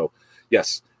up. So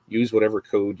yes, use whatever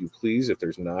code you please if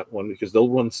there's not one, because they'll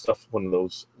run stuff when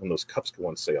those cups go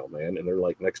on sale, man, and they're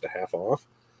like next to half off.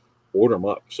 Order them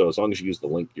up. So as long as you use the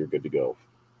link, you're good to go.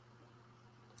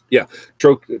 Yeah,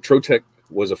 Trotech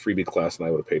was a freebie class, and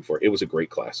I would have paid for it. It was a great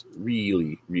class.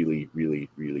 Really, really, really,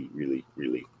 really, really,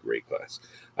 really great class.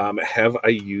 Have I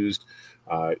used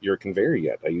your conveyor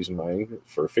yet? I use mine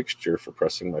for a fixture for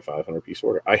pressing my 500-piece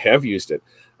order. I have used it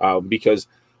because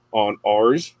on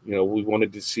ours, you know, we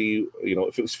wanted to see, you know,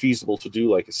 if it was feasible to do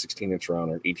like a 16-inch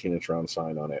round or an 18-inch round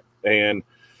sign on it. And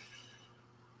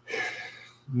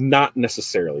not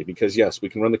necessarily, because yes, we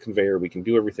can run the conveyor, we can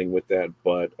do everything with that,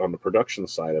 but on the production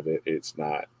side of it, it's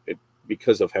not,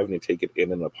 because of having to take it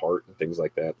in and apart and things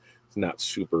like that, it's not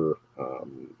super,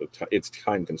 it's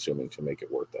time consuming to make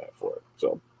it worth that for it.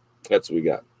 So that's what we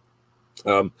got.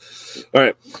 All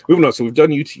right, moving on. So we've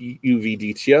done UV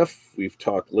DTF, we've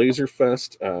talked Laser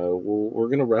Fest. We're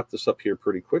going to wrap this up here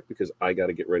pretty quick because I got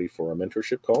to get ready for our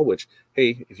mentorship call, which,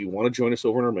 hey, if you want to join us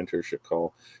over in our mentorship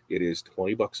call, it is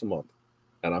 $20 a month.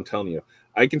 And I'm telling you,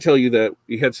 I can tell you that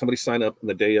we had somebody sign up on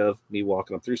the day of me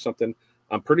walking them through something.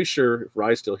 I'm pretty sure if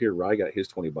Rye's still here, Rye got his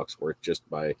 $20 worth just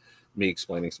by me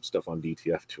explaining some stuff on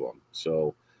DTF to him.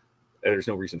 So there's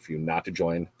no reason for you not to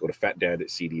join. Go to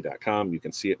fatdadcd.com. You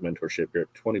can see it, mentorship here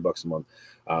at $20 a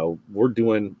month. We're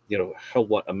doing, you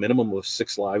know, a minimum of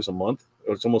 6 lives a month.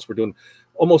 We're doing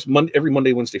almost every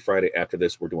Monday, Wednesday, Friday. After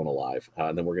this, we're doing a live.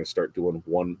 And then we're going to start doing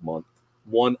one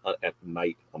at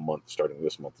night a month starting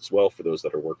this month as well for those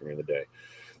that are working in the day.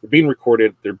 They're being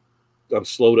recorded. I'm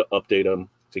slow to update them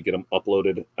to get them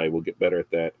uploaded. I will get better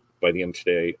at that. By the end of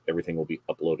today, everything will be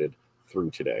uploaded through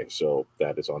today. So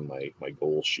that is on my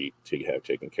goal sheet to have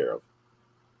taken care of.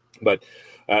 But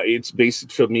it's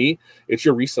basic for me. It's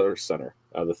your resource center.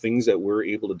 The things that we're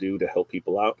able to do to help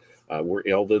people out. We're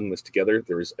all in this together.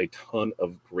 There is a ton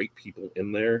of great people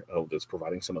in there that's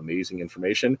providing some amazing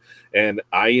information. And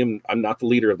I'm not the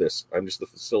leader of this. I'm just the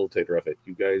facilitator of it.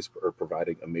 You guys are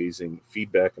providing amazing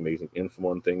feedback, amazing info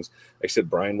on things. I said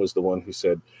Brian was the one who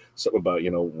said something about,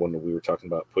 you know, when we were talking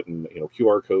about putting, you know,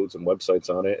 QR codes and websites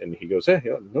on it. And he goes, hey,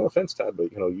 no offense, Todd,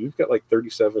 but, you know, you've got like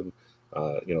 37,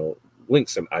 you know,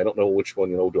 links, and I don't know which one,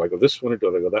 you know, do I go this one or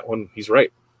do I go that one? He's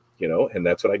right, you know, and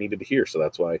that's what I needed to hear. So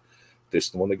that's why this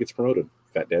is the one that gets promoted,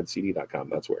 fatdadcd.com.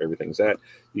 That's where everything's at.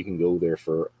 You can go there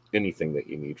for anything that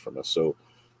you need from us. So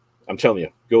I'm telling you,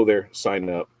 go there, sign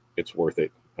up. It's worth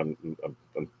it. I'm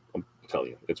telling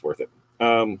you, it's worth it.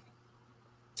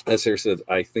 As Sarah said,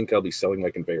 I think I'll be selling my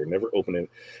conveyor. Never open it,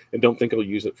 and don't think I'll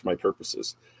use it for my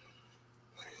purposes.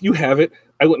 You have it.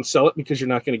 I wouldn't sell it because you're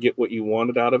not going to get what you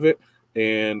wanted out of it.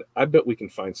 And I bet we can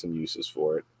find some uses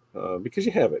for it because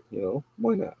you have it. You know,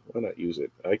 why not? Why not use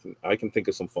it? I can think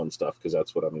of some fun stuff because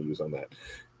that's what I'm going to use on that.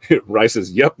 Rice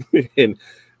says, "Yep," and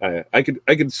I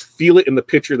could feel it in the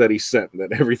picture that he sent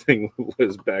that everything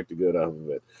was back to good off of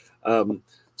it.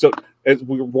 So as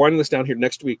we're winding this down here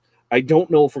next week, I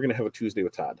don't know if we're going to have a Tuesday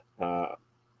with Todd. I'm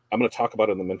going to talk about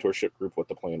in the mentorship group what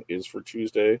the plan is for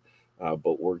Tuesday,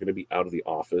 but we're going to be out of the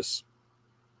office.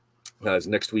 As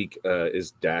next week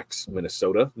is DAX,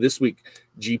 Minnesota. This week,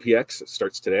 GPX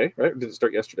starts today, right? Or did it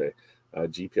start yesterday?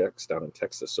 GPX down in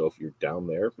Texas. So if you're down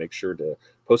there, make sure to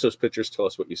post those pictures. Tell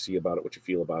us what you see about it, what you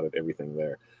feel about it, everything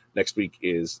there. Next week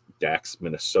is DAX,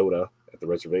 Minnesota at the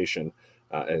reservation.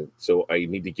 And so I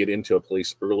need to get into a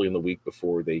place early in the week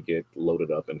before they get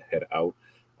loaded up and head out.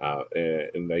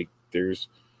 And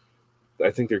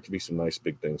I think there could be some nice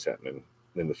big things happening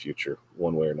in the future,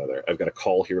 one way or another. I've got a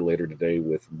call here later today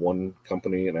with one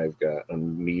company, and I've got a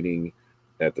meeting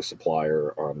at the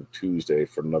supplier on Tuesday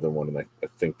for another one. And I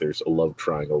think there's a love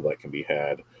triangle that can be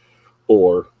had,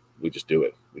 or we just do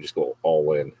it. We just go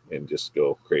all in and just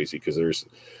go crazy because there's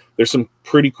some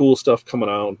pretty cool stuff coming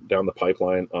out down the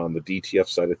pipeline on the DTF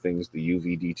side of things, the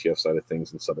UV DTF side of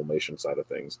things, and sublimation side of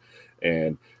things.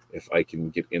 And if I can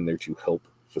get in there to help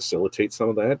facilitate some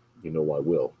of that, you know I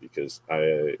will, because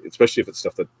especially if it's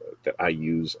stuff that I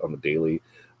use on the daily,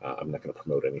 I'm not going to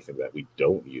promote anything that we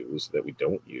don't use, that we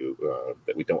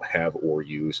don't have or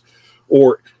use.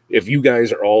 Or if you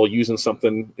guys are all using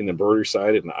something in the embroidery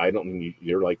side and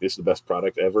you're like, this is the best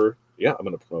product ever, yeah, I'm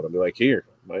going to promote it. I'll be like, here,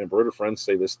 my embroiderer friends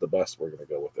say this is the best, we're going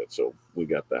to go with it. So we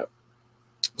got that.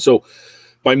 So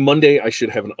By Monday, I should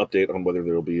have an update on whether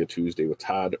there will be a Tuesday with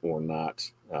Todd or not.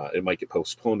 It might get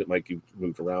postponed. It might get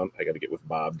moved around. I got to get with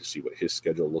Bob to see what his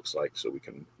schedule looks like so we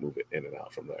can move it in and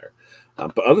out from there.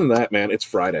 But other than that, man, it's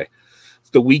Friday. It's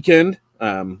the weekend.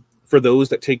 For those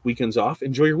that take weekends off,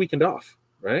 enjoy your weekend off,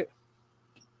 right?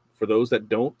 For those that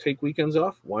don't take weekends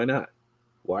off, why not?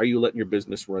 Why are you letting your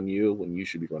business run you when you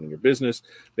should be running your business?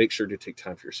 Make sure to take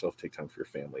time for yourself, take time for your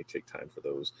family, take time for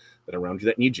those that are around you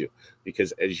that need you.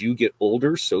 Because as you get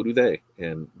older, so do they.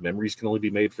 And memories can only be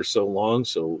made for so long.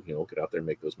 So, get out there and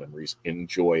make those memories,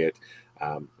 enjoy it.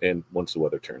 And once the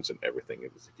weather turns and everything,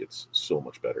 it gets so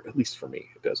much better. At least for me,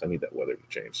 it does. I need that weather to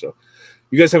change. So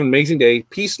you guys have an amazing day.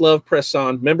 Peace, love, press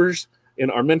on. Members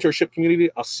in our mentorship community,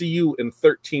 I'll see you in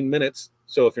 13 minutes.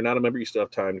 So if you're not a member, you still have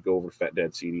time to go over to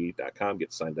fatdadcd.com,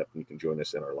 get signed up, and you can join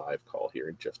us in our live call here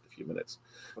in just a few minutes.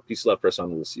 Peace, love, press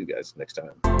on. We'll see you guys next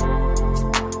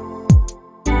time.